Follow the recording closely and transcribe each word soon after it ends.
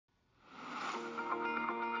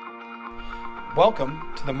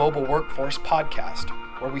Welcome to the Mobile Workforce Podcast,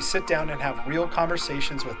 where we sit down and have real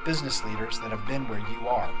conversations with business leaders that have been where you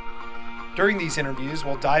are. During these interviews,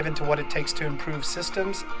 we'll dive into what it takes to improve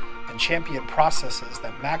systems and champion processes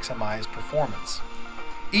that maximize performance.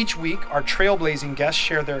 Each week, our trailblazing guests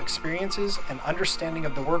share their experiences and understanding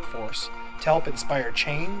of the workforce to help inspire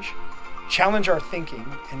change, challenge our thinking,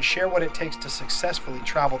 and share what it takes to successfully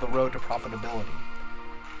travel the road to profitability.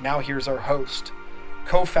 Now here's our host,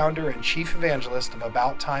 co-founder and chief evangelist of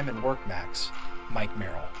About Time and WorkMax, Mike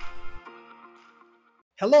Merrill.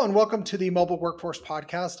 Hello and welcome to the Mobile Workforce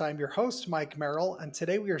Podcast. I'm your host, Mike Merrill, and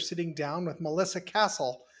today we are sitting down with Melissa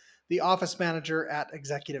Kastle, the office manager at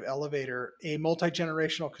Executive Elevator, a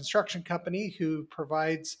multi-generational construction company who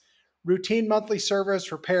provides routine monthly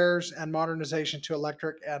service, repairs, and modernization to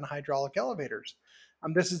electric and hydraulic elevators.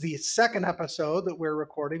 This is the second episode that we're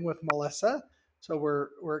recording with Melissa. So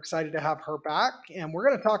we're excited to have her back, and we're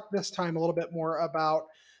going to talk this time a little bit more about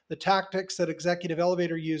the tactics that Executive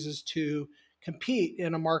Elevator uses to compete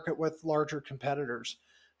in a market with larger competitors.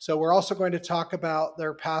 So we're also going to talk about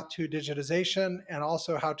their path to digitization and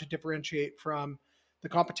also how to differentiate from the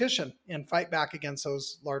competition and fight back against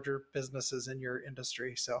those larger businesses in your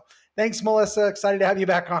industry. So thanks, Melissa. Excited to have you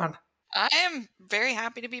back on. I am very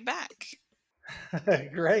happy to be back.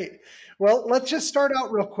 Great. Well, let's just start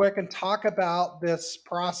out real quick and talk about this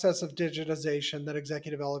process of digitization that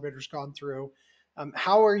Executive Elevator's gone through.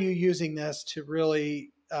 How are you using this to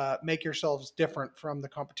really make yourselves different from the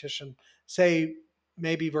competition, say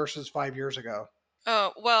maybe versus 5 years ago?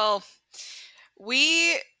 Oh, well,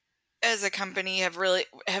 we as a company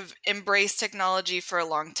have embraced technology for a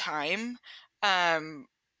long time.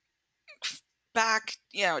 Back,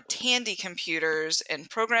 Tandy computers and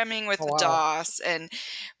programming with DOS. And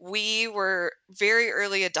we were very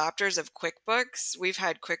early adopters of QuickBooks. We've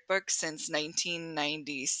had QuickBooks since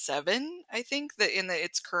 1997, I think, in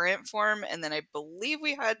its current form. And then I believe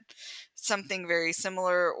we had something very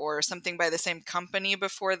similar or something by the same company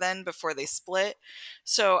before then, before they split.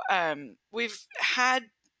 So we've had,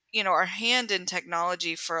 our hand in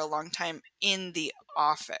technology for a long time in the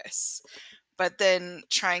office. But then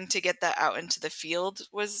trying to get that out into the field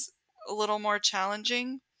was a little more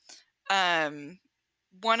challenging. One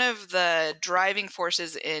of the driving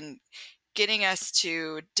forces in getting us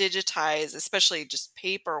to digitize, especially just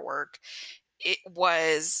paperwork, it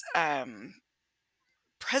was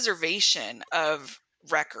preservation of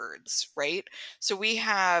records, right? So we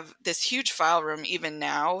have this huge file room even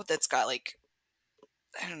now that's got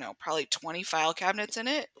probably 20 file cabinets in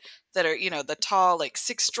it that are, the tall,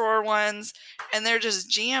 6-drawer ones, and they're just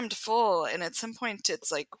jammed full. And at some point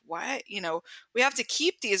it's like, why, we have to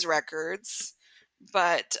keep these records,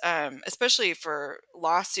 but especially for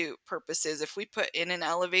lawsuit purposes, if we put in an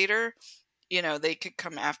elevator, they could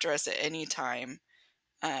come after us at any time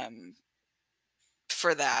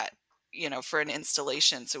for that, for an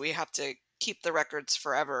installation. So we have to keep the records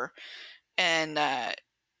forever. And,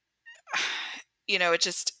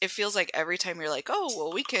 it feels like every time you're like, oh,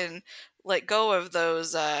 well, we can let go of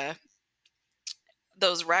those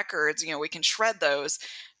records, we can shred those.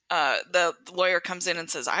 The lawyer comes in and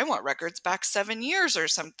says, I want records back 7 years or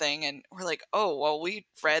something. And we're like, oh, well, we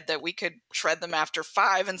read that we could shred them after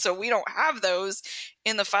 5. And so we don't have those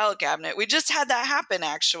in the file cabinet. We just had that happen,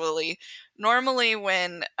 actually. Normally,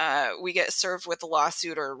 when we get served with a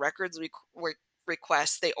lawsuit or records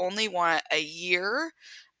request, they only want a year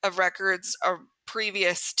of records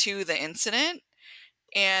previous to the incident.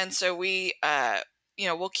 And so we,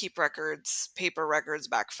 we'll keep paper records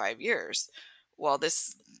back 5 years. Well,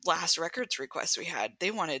 this last records request we had,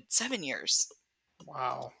 they wanted 7 years.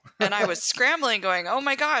 Wow. And I was scrambling going, oh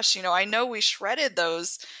my gosh, I know we shredded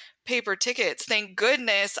those paper tickets. Thank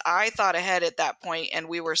goodness I thought ahead at that point and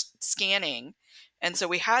we were scanning. And so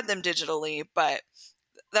we had them digitally, but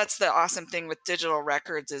that's the awesome thing with digital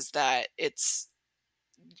records is that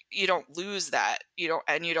you don't lose that. You don't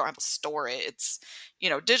have to store it. It's,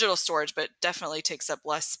 digital storage, but definitely takes up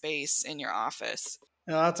less space in your office.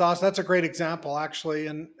 Yeah, that's awesome. That's a great example, actually.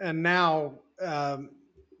 And now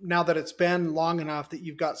that it's been long enough that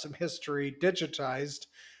you've got some history digitized,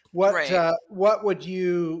 what would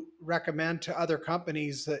you recommend to other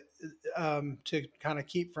companies that to kind of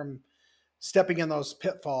keep from stepping in those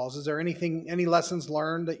pitfalls? Is there any lessons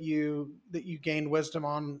learned that you gained wisdom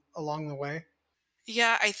on along the way?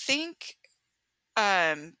 Yeah, I think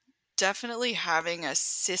definitely having a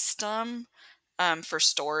system for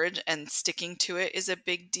storage and sticking to it is a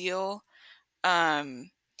big deal.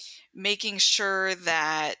 Making sure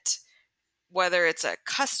that whether it's a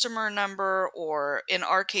customer number or in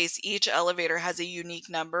our case, each elevator has a unique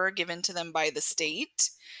number given to them by the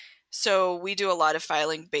state. So we do a lot of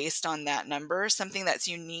filing based on that number, something that's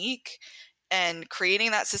unique, and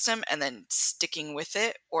creating that system and then sticking with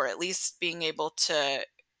it, or at least being able to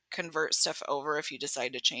convert stuff over if you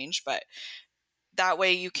decide to change. But that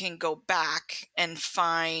way you can go back and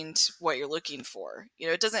find what you're looking for.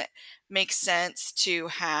 It doesn't make sense to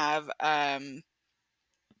have all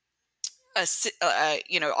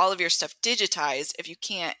of your stuff digitized if you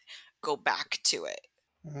can't go back to it.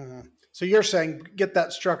 Mm-hmm. So you're saying get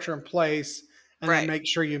that structure in place and then Right. make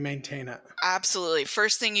sure you maintain it. Absolutely.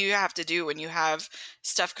 First thing you have to do when you have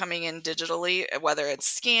stuff coming in digitally, whether it's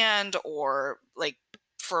scanned or like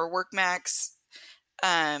for WorkMax,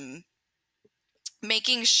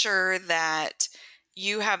 making sure that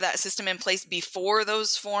you have that system in place before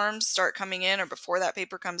those forms start coming in or before that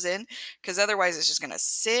paper comes in, because otherwise it's just going to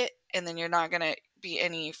sit and then you're not going to be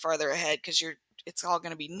any farther ahead because it's all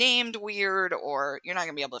going to be named weird or you're not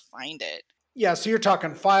going to be able to find it. Yeah, so you're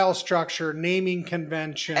talking file structure, naming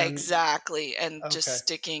convention. Exactly. And Okay. just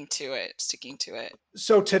sticking to it.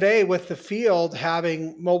 So today with the field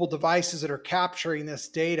having mobile devices that are capturing this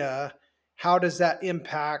data, how does that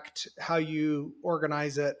impact how you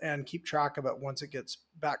organize it and keep track of it once it gets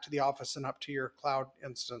back to the office and up to your cloud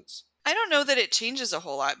instance? I don't know that it changes a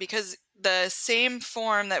whole lot because the same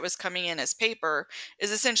form that was coming in as paper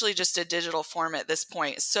is essentially just a digital form at this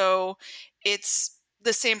point. So it's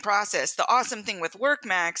the same process. The awesome thing with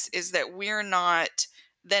WorkMax is that we're not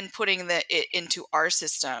then putting it into our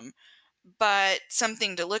system. But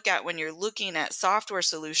something to look at when you're looking at software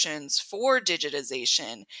solutions for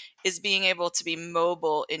digitization is being able to be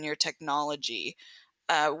mobile in your technology.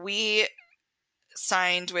 We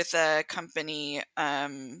signed with a company,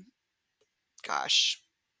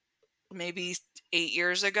 maybe 8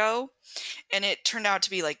 years ago, and it turned out to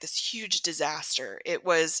be like this huge disaster. It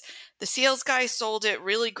was the sales guy sold it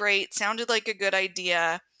really great, sounded like a good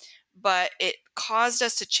idea, but it caused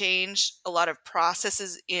us to change a lot of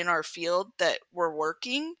processes in our field that were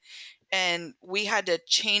working, and we had to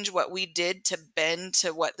change what we did to bend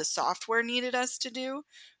to what the software needed us to do,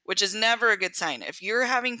 which is never a good sign. If you're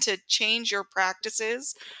having to change your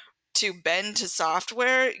practices to bend to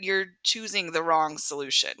software, you're choosing the wrong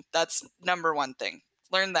solution. That's number one thing.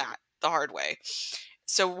 Learn that the hard way.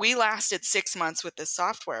 So we lasted 6 months with this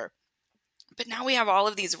software, but now we have all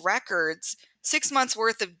of these records, 6 months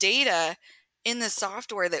worth of data in the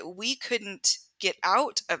software that we couldn't get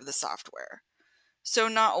out of the software. So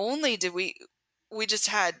not only did we just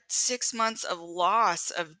had 6 months of loss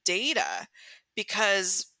of data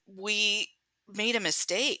because we made a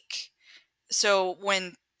mistake. So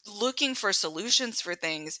when looking for solutions for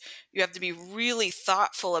things, you have to be really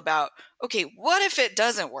thoughtful about, okay, what if it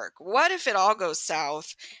doesn't work? What if it all goes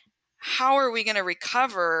south? How are we going to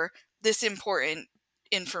recover this important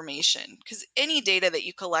information? Because any data that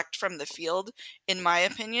you collect from the field, in my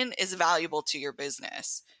opinion, is valuable to your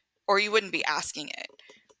business, or you wouldn't be asking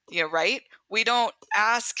it. Right? We don't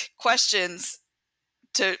ask questions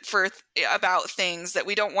about things that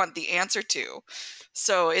we don't want the answer to.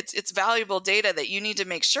 So it's valuable data that you need to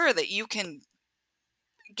make sure that you can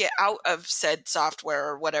get out of said software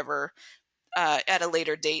or whatever at a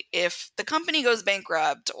later date if the company goes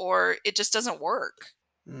bankrupt or it just doesn't work.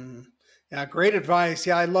 Yeah, great advice.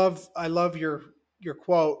 Yeah, I love your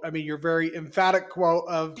quote. I mean, your very emphatic quote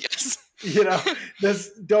of Yes.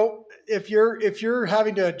 this don't if you're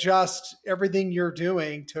having to adjust everything you're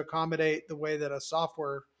doing to accommodate the way that a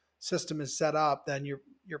software system is set up, then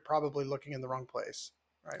you're probably looking in the wrong place,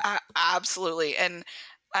 right? Absolutely. And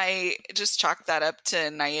I just chalk that up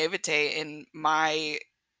to naivete in my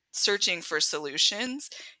searching for solutions.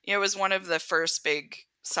 It was one of the first big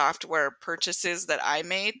software purchases that I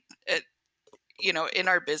made in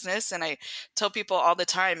our business. And I tell people all the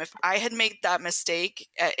time, if I had made that mistake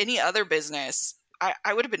at any other business,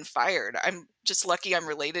 I would have been fired. I'm just lucky I'm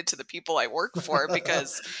related to the people I work for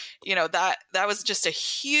because, that was just a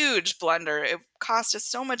huge blunder. It cost us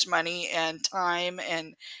so much money and time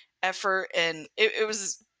and effort, and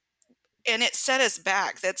and it set us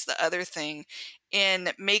back. That's the other thing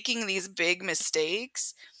in making these big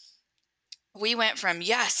mistakes. We went from,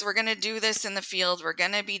 yes, we're going to do this in the field. We're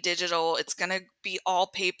going to be digital. It's going to be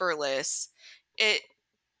all paperless. At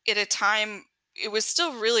a time, it was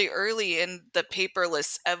still really early in the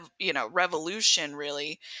paperless, revolution,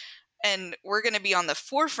 really. And we're going to be on the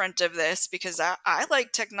forefront of this because I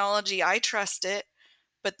like technology. I trust it.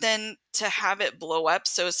 But then to have it blow up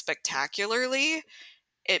so spectacularly,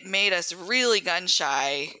 it made us really gun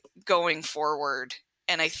shy going forward.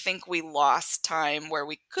 And I think we lost time where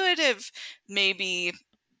we could have maybe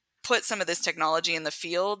put some of this technology in the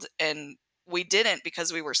field and we didn't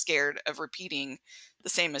because we were scared of repeating the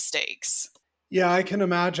same mistakes. Yeah, I can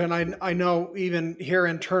imagine. I know even here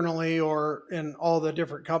internally or in all the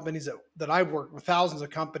different companies that I've worked with, thousands of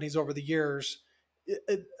companies over the years,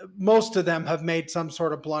 most of them have made some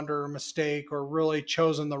sort of blunder or mistake or really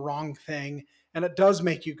chosen the wrong thing. And it does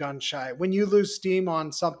make you gun shy. When you lose steam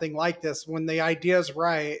on something like this, when the idea is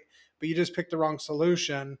right, but you just pick the wrong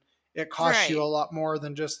solution, it costs you Right. a lot more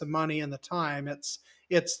than just the money and the time. It's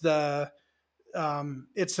the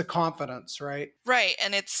it's the confidence, right? Right.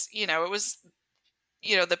 And it's, it was,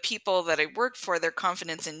 the people that I worked for, their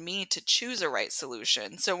confidence in me to choose a right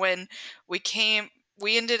solution. So when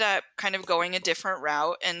we ended up kind of going a different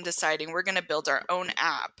route and deciding we're going to build our own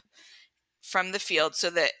app from the field so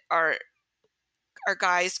that our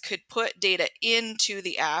guys could put data into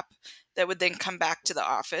the app that would then come back to the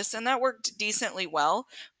office. And that worked decently well,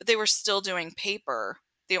 but they were still doing paper.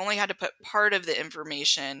 They only had to put part of the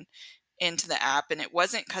information into the app, and it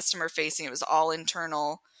wasn't customer facing. It was all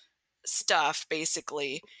internal stuff,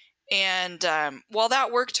 basically. And while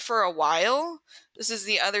that worked for a while, this is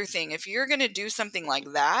the other thing. If you're going to do something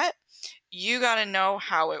like that, you got to know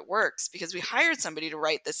how it works, because we hired somebody to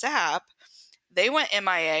write this app. They went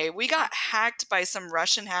MIA. We got hacked by some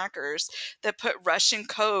Russian hackers that put Russian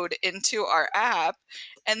code into our app.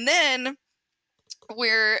 And then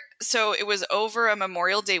so it was over a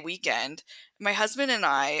Memorial Day weekend. My husband and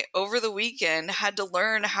I, over the weekend, had to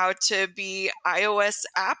learn how to be iOS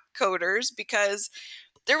app coders because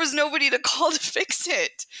there was nobody to call to fix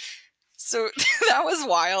it. So that was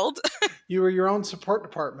wild. You were your own support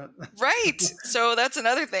department. Right. So that's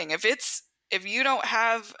another thing. If you don't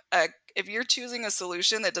have if you're choosing a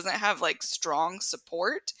solution that doesn't have like strong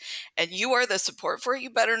support and you are the support for it, you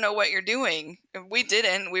better know what you're doing. If we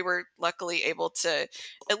didn't. We were luckily able to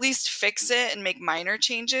at least fix it and make minor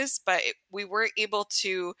changes, but we were able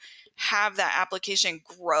to have that application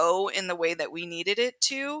grow in the way that we needed it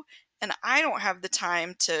to. And I don't have the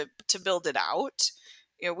time to build it out.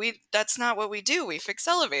 That's not what we do. We fix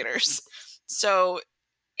elevators. So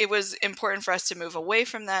it was important for us to move away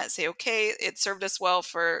from that, say, okay, it served us well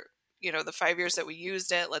for, the 5 years that we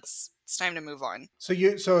used it. It's time to move on. So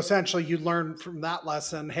essentially you learn from that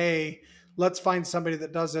lesson, hey, let's find somebody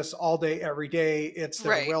that does this all day, every day. It's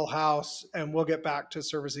their Right. wheelhouse, and we'll get back to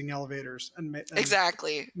servicing elevators and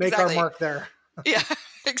Exactly. make our mark there. Yeah,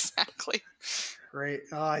 exactly. Great.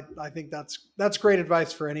 I think that's great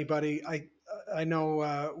advice for anybody. I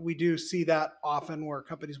know we do see that often where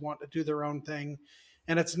companies want to do their own thing.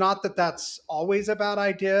 And it's not that that's always a bad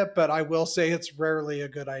idea, but I will say it's rarely a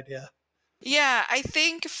good idea. Yeah, I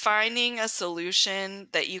think finding a solution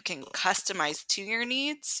that you can customize to your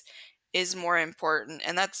needs is more important.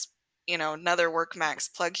 And that's, another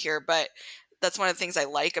WorkMax plug here, but that's one of the things I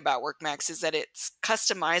like about WorkMax is that it's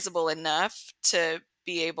customizable enough to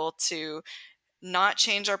be able to not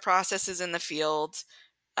change our processes in the field,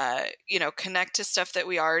 connect to stuff that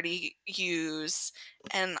we already use,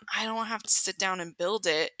 and I don't have to sit down and build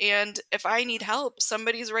it. And if I need help,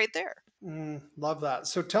 somebody's right there. Love that.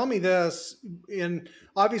 So tell me this,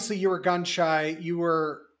 obviously you were gun shy. You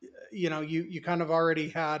were, you kind of already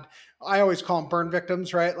had, I always call them burn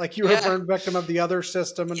victims, right? Like you were a burn victim of the other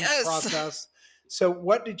system and Yes. process. So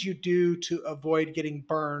what did you do to avoid getting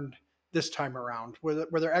burned this time around? Were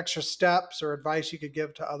there extra steps or advice you could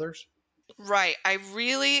give to others? Right. I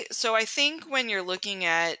think when you're looking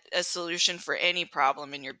at a solution for any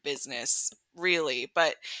problem in your business, really,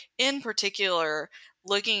 but in particular,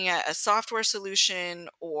 looking at a software solution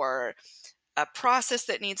or a process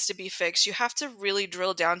that needs to be fixed, you have to really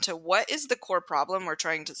drill down to what is the core problem we're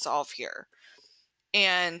trying to solve here.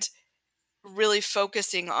 And really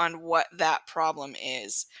focusing on what that problem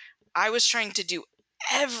is. I was trying to do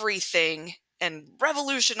everything and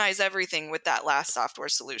revolutionize everything with that last software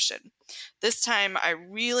solution. This time I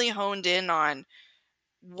really honed in on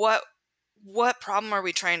what problem are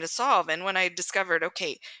we trying to solve? And when I discovered,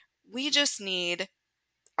 okay, we just need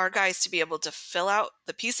our guys to be able to fill out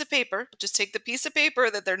the piece of paper, just take the piece of paper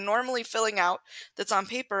that they're normally filling out that's on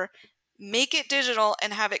paper, make it digital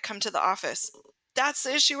and have it come to the office. That's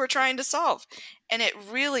the issue we're trying to solve. And it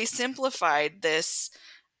really simplified this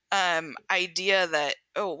idea that,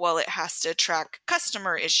 it has to track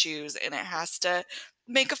customer issues and it has to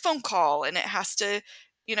make a phone call and it has to,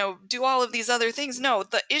 do all of these other things. No,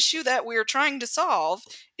 the issue that we're trying to solve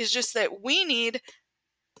is just that we need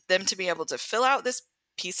them to be able to fill out this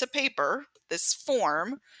piece of paper, this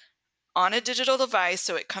form, on a digital device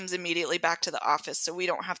so it comes immediately back to the office so we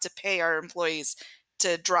don't have to pay our employees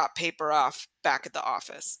to drop paper off back at the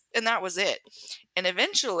office. And that was it. And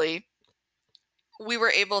eventually we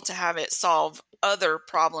were able to have it solve other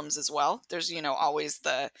problems as well. There's, always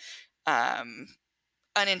the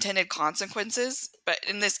unintended consequences, but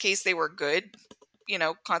in this case, they were good,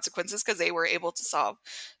 consequences because they were able to solve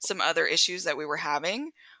some other issues that we were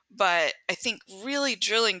having. But I think really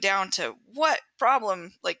drilling down to what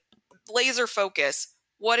problem, like laser focus,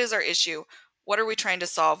 what is our issue? What are we trying to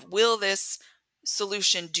solve? Will this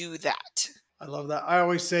solution do that? I love that. I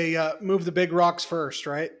always say, move the big rocks first,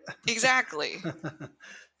 right? Exactly.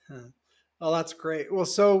 Oh, that's great. Well,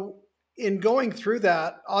 so in going through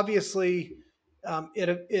that, obviously,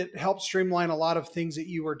 it helped streamline a lot of things that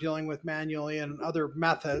you were dealing with manually and other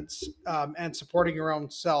methods, and supporting your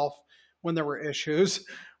own self when there were issues.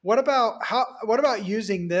 What about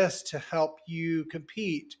using this to help you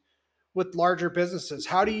compete with larger businesses?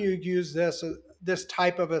 How do you use this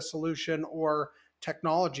type of a solution or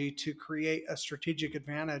technology to create a strategic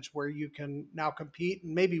advantage where you can now compete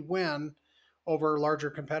and maybe win over larger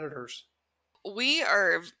competitors? We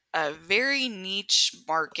are a very niche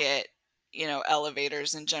market,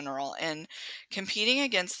 elevators in general, and competing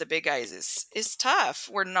against the big guys is tough.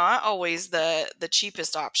 We're not always the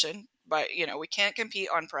cheapest option, but we can't compete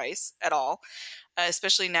on price at all.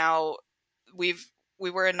 Especially now, we've we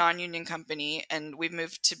were a non-union company and we've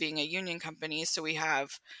moved to being a union company, so we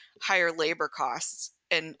have higher labor costs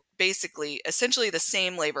and basically essentially the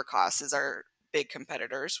same labor costs as our big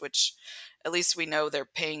competitors, which at least we know they're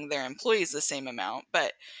paying their employees the same amount.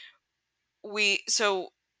 But so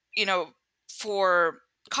you know for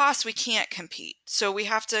costs we can't compete, so we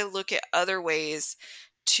have to look at other ways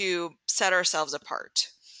to set ourselves apart.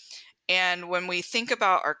 And when we think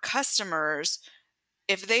about our customers,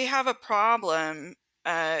 if they have a problem,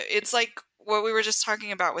 it's like what we were just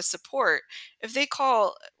talking about with support. If they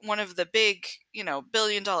call one of the big,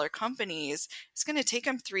 billion-dollar companies, it's going to take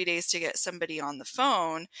them 3 days to get somebody on the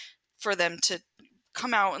phone for them to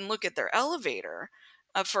come out and look at their elevator.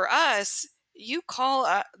 For us, you call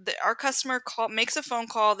our customer makes a phone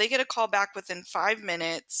call, they get a call back within 5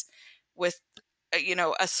 minutes with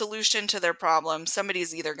a solution to their problem.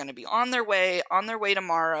 Somebody's either going to be on their way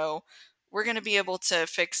tomorrow. We're going to be able to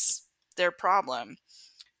fix their problem.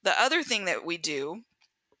 The other thing that we do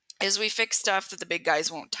is we fix stuff that the big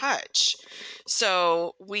guys won't touch.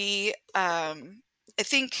 So I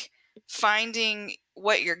think finding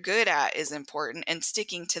what you're good at is important and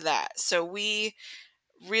sticking to that. So we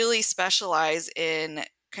really specialize in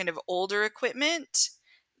kind of older equipment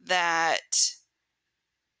that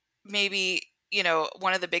maybe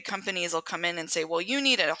one of the big companies will come in and say, well, you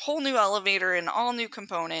need a whole new elevator and all new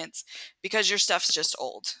components because your stuff's just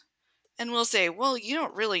old. And we'll say, well, you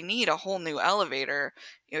don't really need a whole new elevator.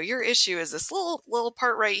 Your issue is this little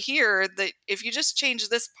part right here that if you just change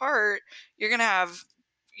this part, you're going to have,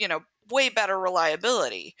 way better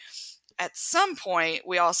reliability. At some point,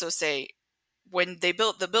 we also say, when they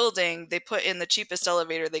built the building, they put in the cheapest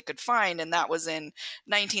elevator they could find, and that was in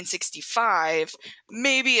 1965.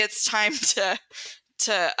 Maybe it's time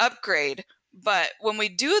to upgrade. But when we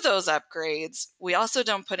do those upgrades, we also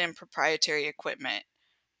don't put in proprietary equipment.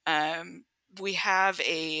 We have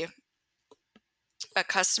a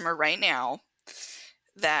customer right now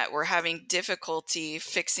that we're having difficulty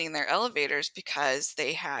fixing their elevators because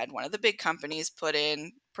they had one of the big companies put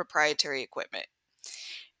in proprietary equipment.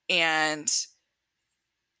 And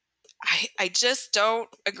I just don't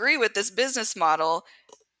agree with this business model.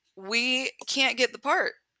 We can't get the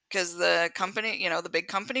part because the company, the big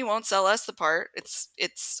company won't sell us the part.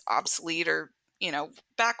 It's obsolete or,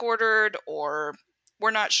 back ordered, or we're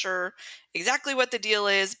not sure exactly what the deal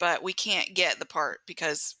is, but we can't get the part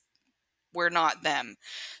because we're not them.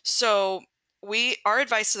 So our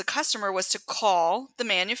advice to the customer was to call the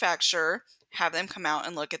manufacturer, have them come out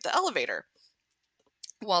and look at the elevator.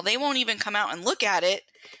 Well, they won't even come out and look at it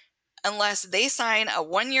unless they sign a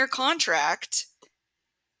 1-year contract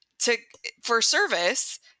for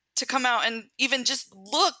service to come out and even just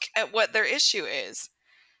look at what their issue is.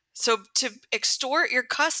 So to extort your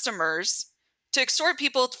customers, to extort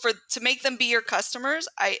people to make them be your customers,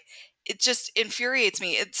 it just infuriates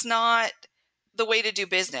me. It's not the way to do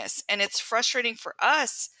business, and it's frustrating for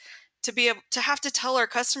us to be able to have to tell our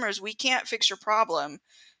customers, we can't fix your problem.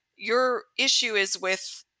 Your issue is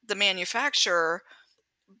with the manufacturer,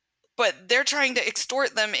 but they're trying to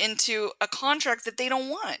extort them into a contract that they don't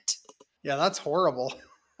want. Yeah, that's horrible.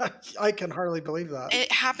 I can hardly believe that.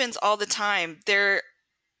 It happens all the time.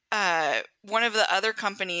 One of the other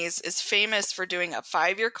companies is famous for doing a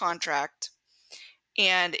 5-year contract,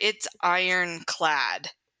 and it's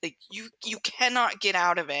ironclad. Like you cannot get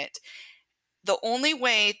out of it. The only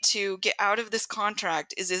way to get out of this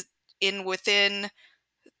contract is within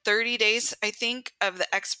 30 days, I think, of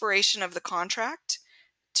the expiration of the contract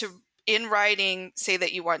to, in writing, say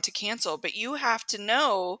that you want to cancel. But you have to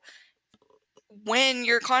know when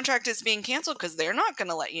your contract is being canceled, because they're not going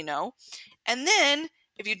to let you know. And then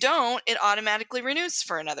if you don't, it automatically renews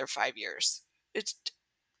for another 5 years.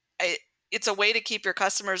 It's a way to keep your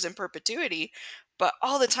customers in perpetuity. But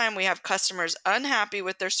all the time we have customers unhappy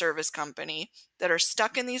with their service company that are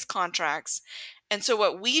stuck in these contracts. And so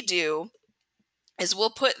what we do is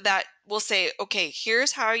we'll say, okay,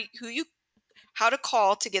 here's how to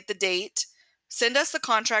call to get the date. Send us the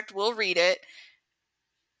contract, we'll read it.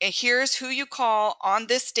 And here's who you call on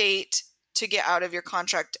this date to get out of your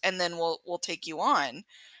contract, and then we'll take you on.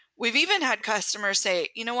 We've even had customers say,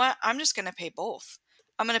 you know what, I'm just going to pay both.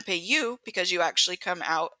 I'm going to pay you because you actually come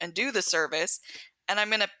out and do the service, and I'm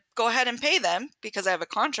going to go ahead and pay them because I have a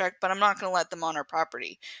contract, but I'm not going to let them on our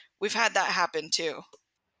property. We've had that happen too.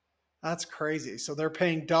 That's crazy. So they're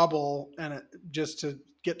paying double just to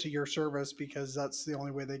get to your service because that's the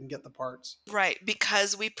only way they can get the parts. Right,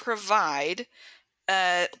 because we provide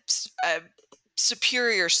a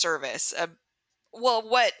superior service.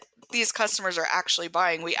 What these customers are actually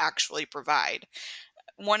buying, we actually provide.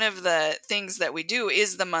 One of the things that we do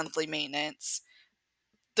is the monthly maintenance.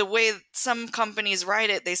 The way some companies write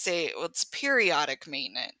it, they say, well, it's periodic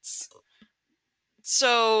maintenance.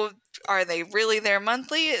 So are they really there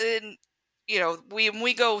monthly? And, when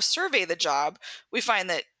we go survey the job, we find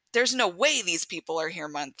that there's no way these people are here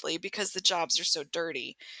monthly because the jobs are so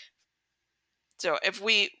dirty. So if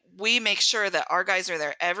we make sure that our guys are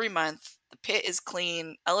there every month, the pit is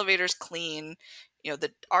clean, elevator's clean,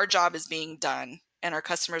 our job is being done, and our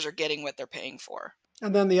customers are getting what they're paying for.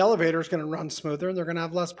 And then the elevator is going to run smoother and they're going to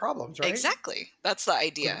have less problems, right? Exactly. That's the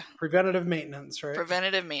idea. Preventative maintenance, right?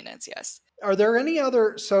 Preventative maintenance, yes. Are there any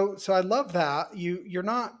other, so I love that you're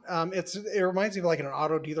not, it reminds me of like an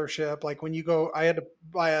auto dealership. Like when you go, I had to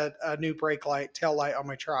buy a new brake light, tail light on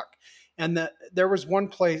my truck. And there was one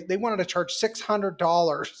place, they wanted to charge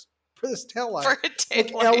 $600 for this tail light. For a tail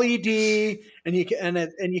like light. LED, and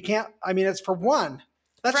you can't, I mean, it's for one.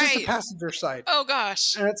 That's right. Just the passenger side. Oh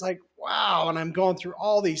gosh. And it's like, wow. And I'm going through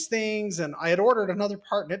all these things, and I had ordered another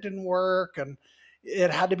part and it didn't work. And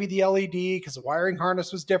it had to be the LED because the wiring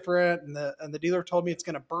harness was different. And the dealer told me it's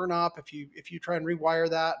going to burn up if you try and rewire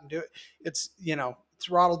that and do it. It's,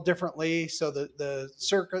 throttled differently. So the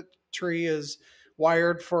circuitry is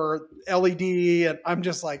wired for LED. And I'm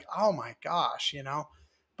just like, oh my gosh,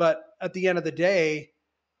 but at the end of the day,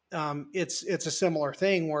 it's a similar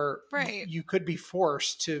thing where right. you could be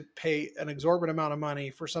forced to pay an exorbitant amount of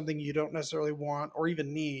money for something you don't necessarily want or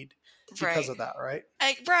even need because of that, right?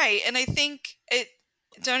 Right. And I think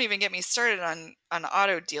don't even get me started on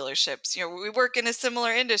auto dealerships. We work in a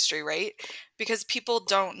similar industry, right? Because people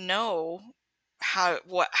don't know how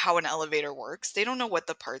an elevator works. They don't know what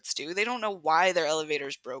the parts do. They don't know why their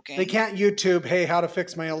elevator's broken. They can't YouTube, hey, how to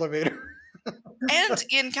fix my elevator. And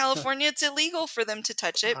in California, it's illegal for them to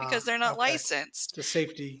touch it because they're not licensed. It's a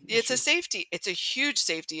safety issue. It's a huge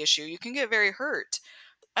safety issue. You can get very hurt.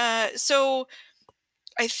 So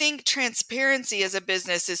I think transparency as a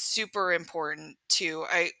business is super important too.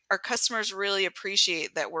 Our customers really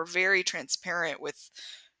appreciate that we're very transparent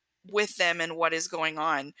with them and what is going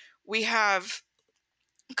on. We have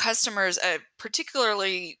customers, a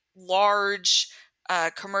particularly large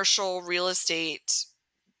commercial real estate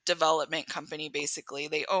development company. Basically,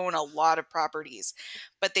 they own a lot of properties,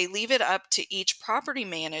 but they leave it up to each property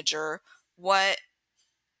manager what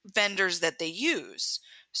vendors that they use.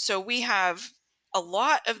 So we have a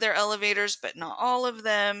lot of their elevators, but not all of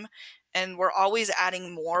them. And we're always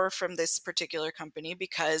adding more from this particular company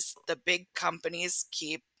because the big companies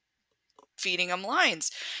keep feeding them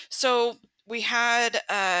lines. So we had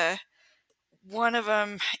one of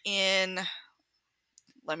them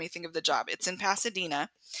let me think of the job. It's in Pasadena.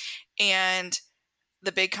 And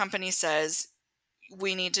the big company says,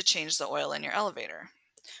 we need to change the oil in your elevator.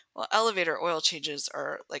 Well, elevator oil changes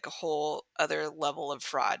are like a whole other level of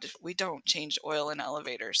fraud. We don't change oil in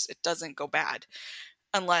elevators. It doesn't go bad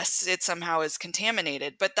unless it somehow is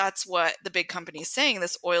contaminated. But that's what the big company is saying.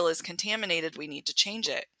 This oil is contaminated. We need to change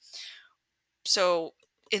it. So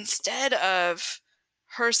instead of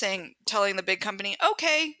her telling the big company,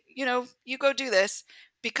 okay, you go do this,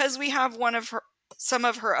 because we have some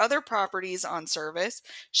of her other properties on service,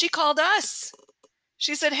 she called us.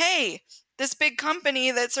 She said, hey, this big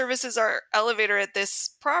company that services our elevator at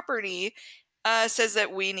this property says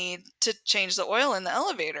that we need to change the oil in the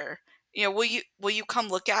elevator. Will you come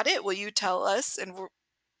look at it? Will you tell us? And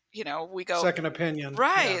we go, second opinion.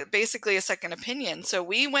 Right. Yeah. Basically a second opinion. So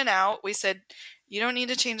we went out, we said, you don't need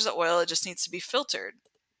to change the oil. It just needs to be filtered.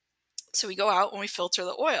 So we go out and we filter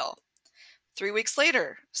the oil. 3 weeks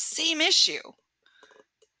later, same issue.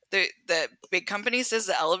 The big company says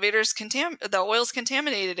the oil's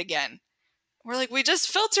contaminated again. We're like, we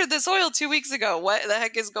just filtered this oil 2 weeks ago. What the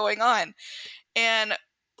heck is going on? And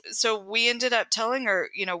so we ended up telling her,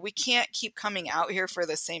 we can't keep coming out here for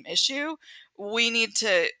the same issue. You need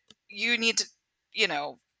to,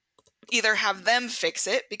 either have them fix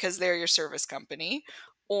it because they're your service company,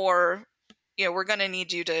 or, we're going to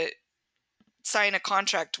need you to sign a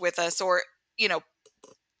contract with us, or,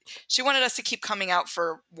 she wanted us to keep coming out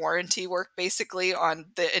for warranty work basically on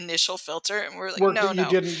the initial filter. And we're like, work no,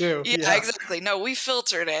 that you didn't do. Yeah, exactly. No, we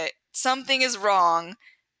filtered it. Something is wrong.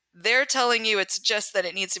 They're telling you it's just that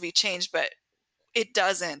it needs to be changed, but it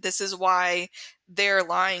doesn't. This is why they're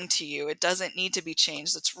lying to you. It doesn't need to be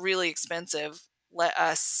changed. It's really expensive. Let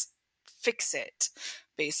us fix it,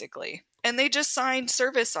 basically. And they just signed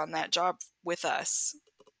service on that job with us.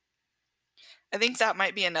 I think that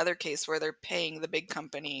might be another case where they're paying the big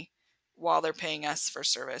company while they're paying us for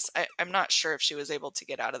service. I'm not sure if she was able to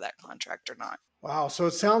get out of that contract or not. Wow. So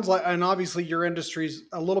it sounds like, and obviously your industry is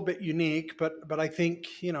a little bit unique, but I think,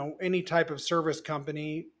 any type of service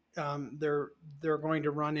company, they're going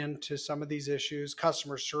to run into some of these issues.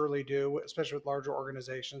 Customers surely do, especially with larger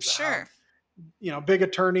organizations that have, big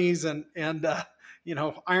attorneys and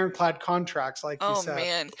ironclad contracts, like you said. Oh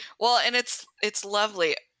man. Well, and it's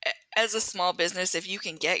lovely. As a small business, if you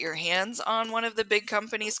can get your hands on one of the big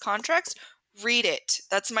companies' contracts, read it.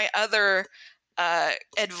 That's my other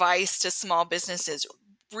advice to small businesses.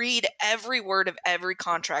 Read every word of every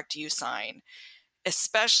contract you sign,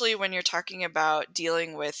 especially when you're talking about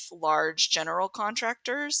dealing with large general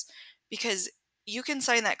contractors, because you can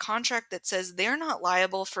sign that contract that says they're not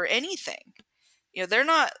liable for anything. They're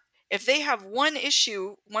not, if they have one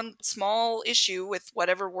small issue with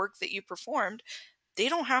whatever work that you performed, they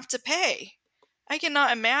don't have to pay. I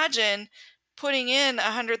cannot imagine putting in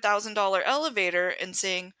 $100,000 elevator and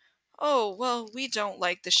saying, oh, well, we don't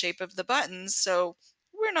like the shape of the buttons, so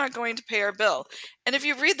we're not going to pay our bill. And if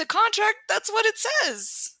you read the contract, that's what it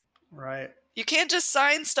says. Right. You can't just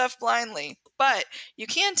sign stuff blindly, but you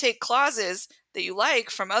can take clauses that you like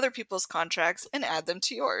from other people's contracts and add them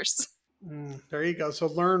to yours. There you go. So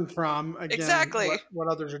learn from, again, exactly what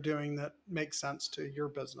others are doing that makes sense to your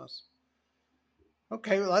business.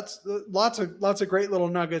 Okay, well, that's lots of great little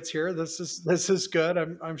nuggets here. This is good.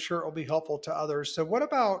 I'm sure it will be helpful to others. So what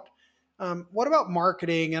about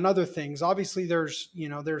marketing and other things? Obviously, there's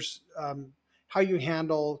how you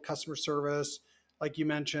handle customer service, like you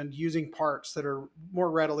mentioned, using parts that are more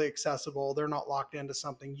readily accessible. They're not locked into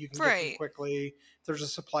something. You can get them quickly. If there's a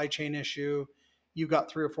supply chain issue, you've got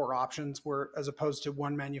 3 or 4 options, where as opposed to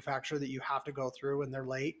one manufacturer that you have to go through and they're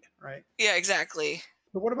late, right? Yeah, exactly.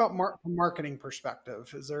 But what about from marketing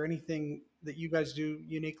perspective? Is there anything that you guys do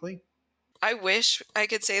uniquely? I wish I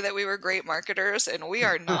could say that we were great marketers, and we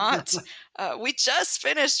are not. We just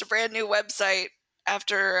finished a brand new website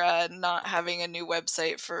after not having a new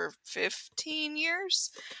website for 15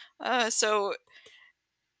 years. So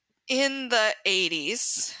in the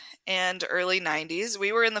 80s and early 90s,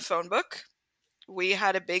 we were in the phone book. We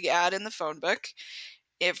had a big ad in the phone book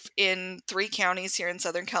in 3 counties here in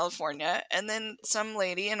Southern California. And then some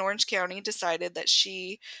lady in Orange County decided that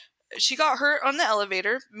she got hurt on the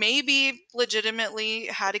elevator, maybe legitimately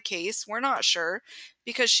had a case, we're not sure,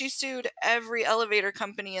 because she sued every elevator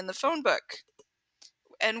company in the phone book.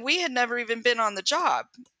 And we had never even been on the job.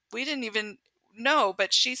 We didn't even know,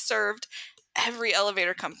 but she served every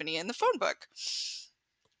elevator company in the phone book.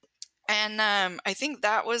 And I think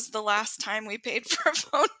that was the last time we paid for a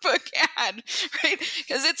phone book ad, right?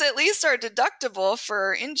 Because it's at least our deductible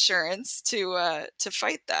for insurance to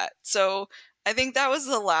fight that. So I think that was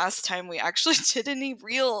the last time we actually did any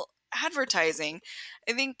real advertising.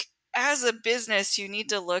 I think as a business, you need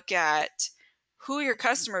to look at who your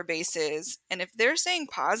customer base is. And if they're saying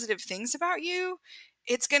positive things about you,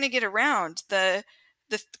 it's going to get around. The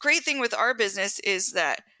great thing with our business is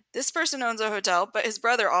that this person owns a hotel, but his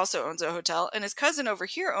brother also owns a hotel, and his cousin over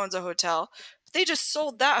here owns a hotel. They just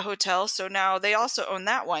sold that hotel, so now they also own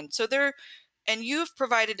that one. And you've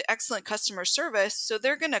provided excellent customer service, so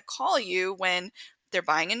they're going to call you when they're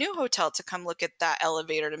buying a new hotel to come look at that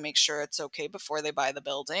elevator to make sure it's okay before they buy the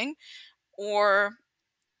building. Or,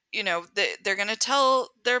 they're going to tell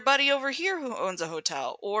their buddy over here who owns a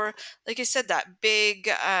hotel. Or, like I said, that big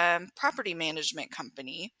property management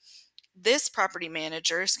company. This property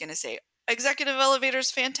manager is going to say, executive elevator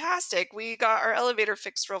is fantastic. We got our elevator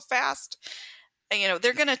fixed real fast. And,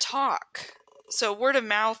 they're going to talk. So word of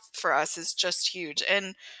mouth for us is just huge.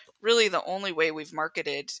 And really the only way we've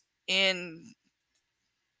marketed in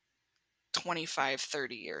 25,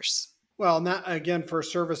 30 years. Well, and that again for a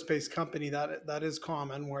service-based company, that is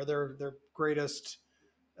common where their greatest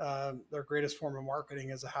form of marketing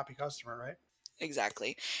is a happy customer, right?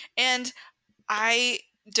 Exactly. And I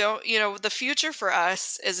don't, you know, the future for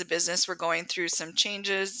us as a business, we're going through some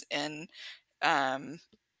changes, and um,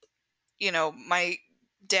 you know, my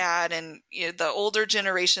dad and, you know, the older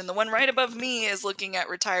generation, the one right above me, is looking at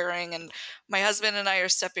retiring, and my husband and I are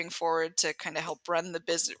stepping forward to kind of help run the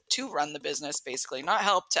business, basically, not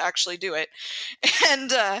help, to actually do it.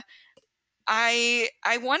 And I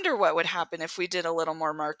wonder what would happen if we did a little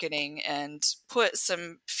more marketing and put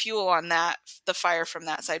some fuel on that, the fire from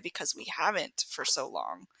that side, because we haven't for so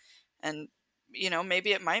long. And, you know,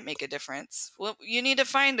 maybe it might make a difference. Well, you need to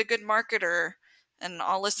find a good marketer, and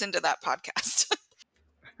I'll listen to that podcast.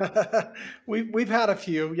 We've had a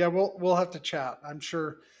few. Yeah, we'll have to chat. I'm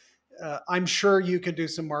sure you could do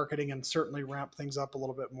some marketing and certainly ramp things up a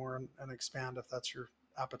little bit more and expand if that's your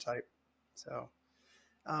appetite. So.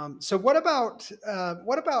 So what about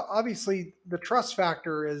obviously the trust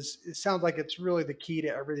factor is it sounds like it's really the key to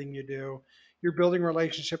everything you do. You're building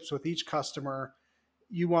relationships with each customer.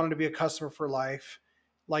 You want them to be a customer for life.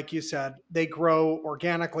 Like you said, they grow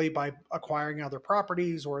organically by acquiring other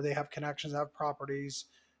properties or they have connections, have properties.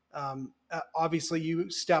 Obviously, you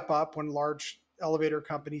step up when large elevator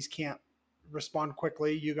companies can't respond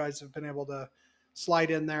quickly. You guys have been able to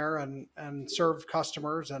slide in there and serve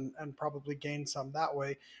customers and probably gain some that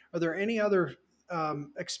way. Are there any other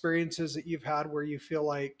experiences that you've had where you feel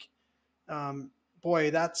like, um,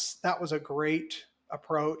 boy, that was a great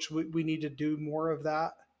approach. We need to do more of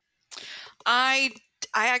that. I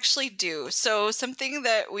I actually do. So something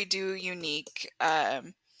that we do unique,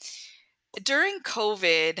 during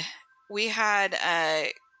COVID, we had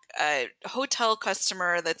a hotel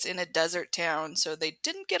customer that's in a desert town, so they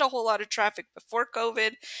didn't get a whole lot of traffic before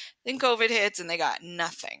COVID. Then COVID hits and they got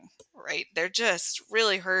nothing, right? They're just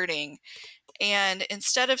really hurting. And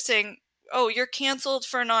instead of saying, "Oh, you're canceled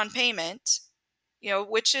for non-payment," you know,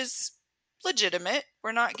 which is legitimate,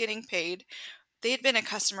 we're not getting paid. They had been a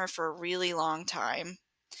customer for a really long time,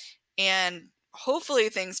 and hopefully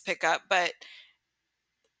things pick up, but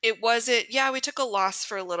it wasn't, yeah, we took a loss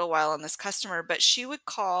for a little while on this customer, but she would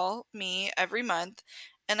call me every month,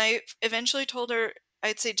 and I eventually told her,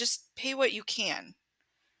 I'd say, just pay what you can.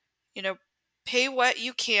 You know, pay what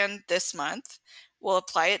you can this month. We'll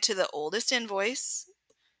apply it to the oldest invoice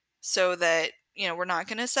so that, you know, we're not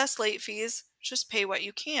going to assess late fees. Just pay what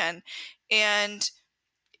you can. And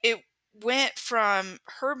it went from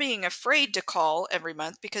her being afraid to call every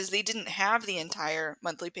month because they didn't have the entire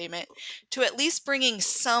monthly payment to at least bringing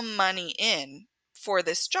some money in for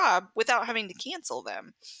this job without having to cancel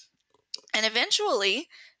them. And eventually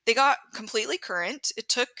they got completely current. It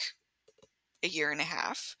took a year and a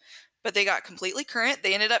half, but they got completely current.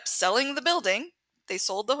 They ended up selling the building. They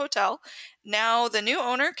sold the hotel. Now the new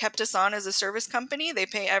owner kept us on as a service company. They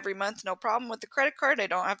pay every month, no problem with the credit card. I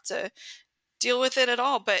don't have to deal with it at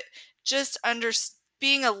all. But just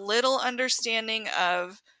being a little understanding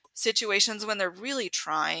of situations when they're really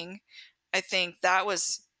trying, I think that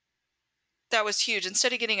was huge.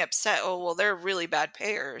 Instead of getting upset, oh well, they're really bad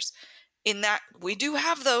payers. In that, we do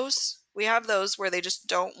have those. We have those where they just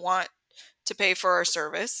don't want to pay for our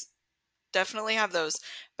service. Definitely have those.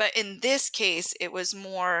 But in this case, it was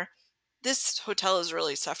more, this hotel is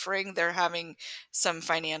really suffering. They're having some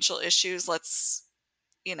financial issues. Let's,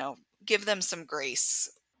 you know, give them some grace.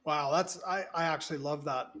 Wow, I actually love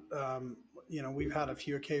that. We've had a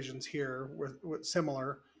few occasions here with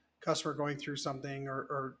similar customer going through something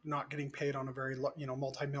or not getting paid on a very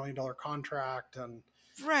multi-million dollar contract and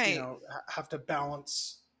Right. have to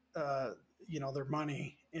balance their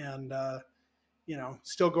money and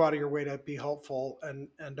still go out of your way to be helpful and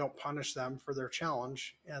don't punish them for their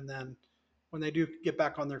challenge. And then when they do get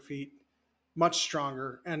back on their feet, much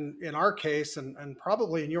stronger. And in our case, and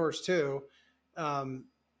probably in yours too, um,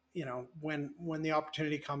 when the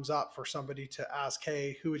opportunity comes up for somebody to ask,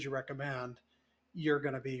 hey, who would you recommend? You're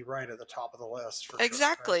going to be right at the top of the list for sure, right?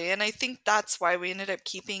 Exactly. And I think that's why we ended up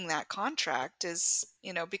keeping that contract is,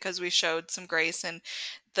 you know, because we showed some grace, and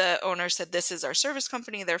the owner said, this is our service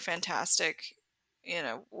company. They're fantastic. You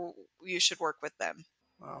know, you should work with them.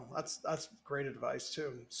 Wow, that's great advice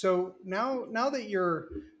too. So now that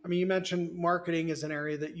you mentioned marketing is an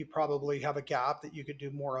area that you probably have a gap that you could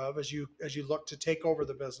do more of as you look to take over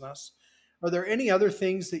the business. Are there any other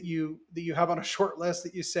things that you have on a short list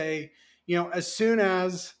that you say, as soon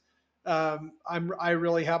as I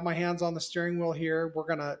really have my hands on the steering wheel here, we're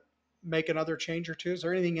gonna make another change or two? Is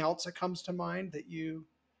there anything else that comes to mind that you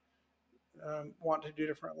want to do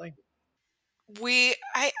differently?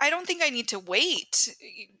 I don't think I need to wait.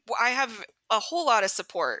 I have a whole lot of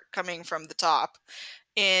support coming from the top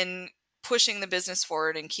in pushing the business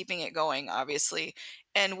forward and keeping it going, obviously.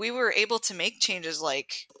 And we were able to make changes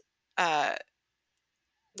like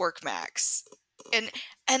WorkMax. And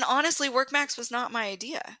honestly, WorkMax was not my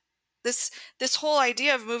idea. This whole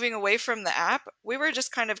idea of moving away from the app, we were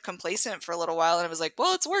just kind of complacent for a little while, and it was like,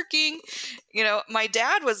 well, it's working. My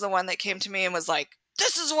dad was the one that came to me and was like,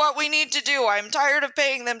 this is what we need to do. I'm tired of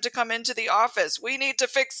paying them to come into the office. We need to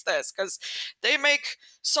fix this because they make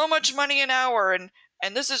so much money an hour, and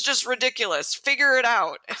this is just ridiculous. Figure it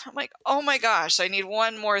out. And I'm like, oh my gosh, I need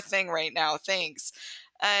one more thing right now. Thanks.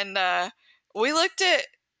 And we looked at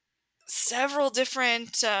several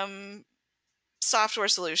different software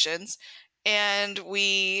solutions, and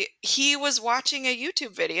he was watching a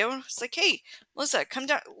YouTube video. It's like, hey, Melissa, come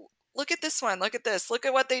down, look at this one, look at this, look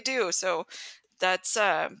at what they do. So that's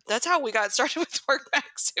how we got started with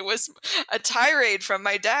WorkMax. It was a tirade from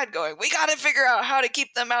my dad going, we got to figure out how to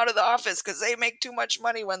keep them out of the office because they make too much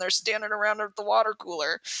money when they're standing around at the water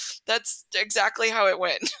cooler. That's exactly how it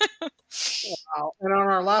went. Wow. And on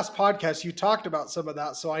our last podcast, you talked about some of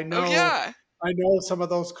that. So I know, I know some of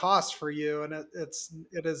those costs for you, and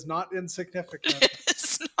it is not insignificant. It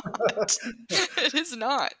is not. It is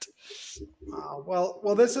not.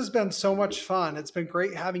 Well, this has been so much fun. It's been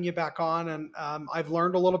great having you back on, and I've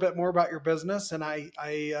learned a little bit more about your business, and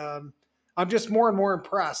I'm just more and more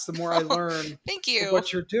impressed the more I learn. Thank you.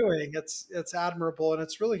 What you're doing. It's admirable, and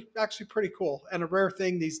it's really actually pretty cool and a rare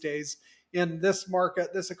thing these days in this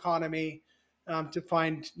market, this economy, to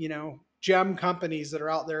find gem companies that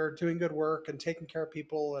are out there doing good work and taking care of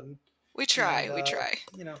people, and we try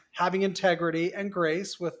having integrity and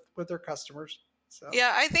grace with their customers. So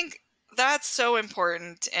yeah, I think that's so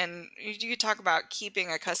important. And you talk about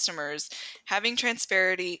keeping a customers, having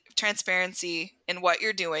transparency in what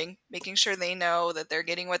you're doing, making sure they know that they're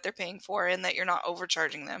getting what they're paying for and that you're not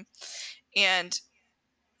overcharging them, and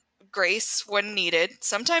grace when needed.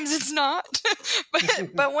 Sometimes it's not,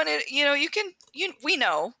 but when it,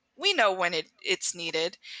 we know when it's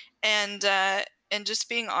needed, and just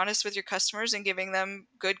being honest with your customers and giving them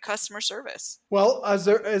good customer service. Well, is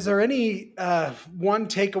there any one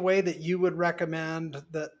takeaway that you would recommend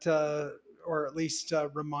that, or at least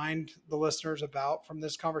remind the listeners about from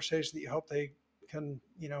this conversation that you hope they can,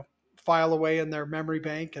 file away in their memory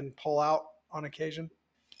bank and pull out on occasion?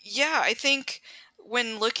 Yeah, I think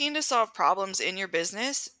when looking to solve problems in your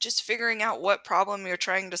business, just figuring out what problem you're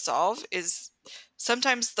trying to solve is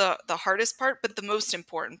sometimes the hardest part, but the most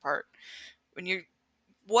important part. When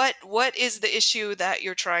what is the issue that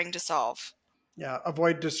you're trying to solve? Yeah,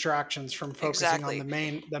 avoid distractions from focusing on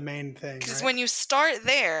the main thing. Because when you start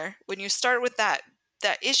there, when you start with that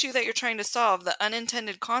issue that you're trying to solve, the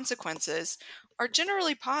unintended consequences are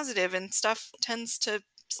generally positive, and stuff tends to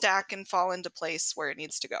stack and fall into place where it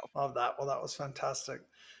needs to go. Love that. Well, that was fantastic.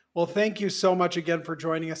 Well, thank you so much again for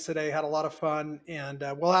joining us today. Had a lot of fun, and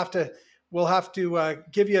we'll have to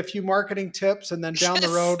give you a few marketing tips, and then down the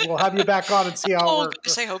road we'll have you back on and see how it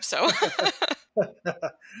works. Gosh, I hope so.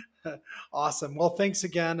 Awesome. Well, thanks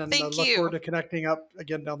again, and look forward to connecting up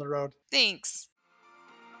again down the road. Thanks.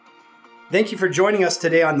 Thank you for joining us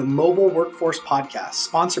today on the Mobile Workforce Podcast,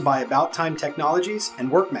 sponsored by About Time Technologies and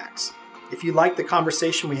WorkMax. If you liked the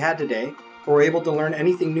conversation we had today, or were able to learn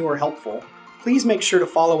anything new or helpful, please make sure to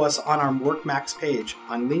follow us on our WorkMax page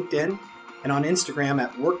on LinkedIn and on Instagram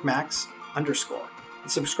at WorkMax_. And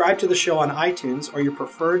subscribe to the show on iTunes or your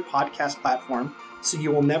preferred podcast platform so you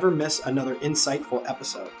will never miss another insightful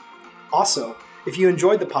episode. Also, if you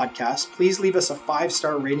enjoyed the podcast, please leave us a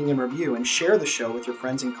 5-star rating and review and share the show with your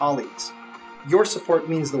friends and colleagues. Your support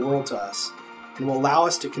means the world to us and will allow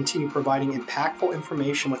us to continue providing impactful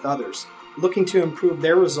information with others looking to improve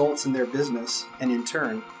their results in their business and, in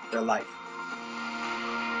turn, their life.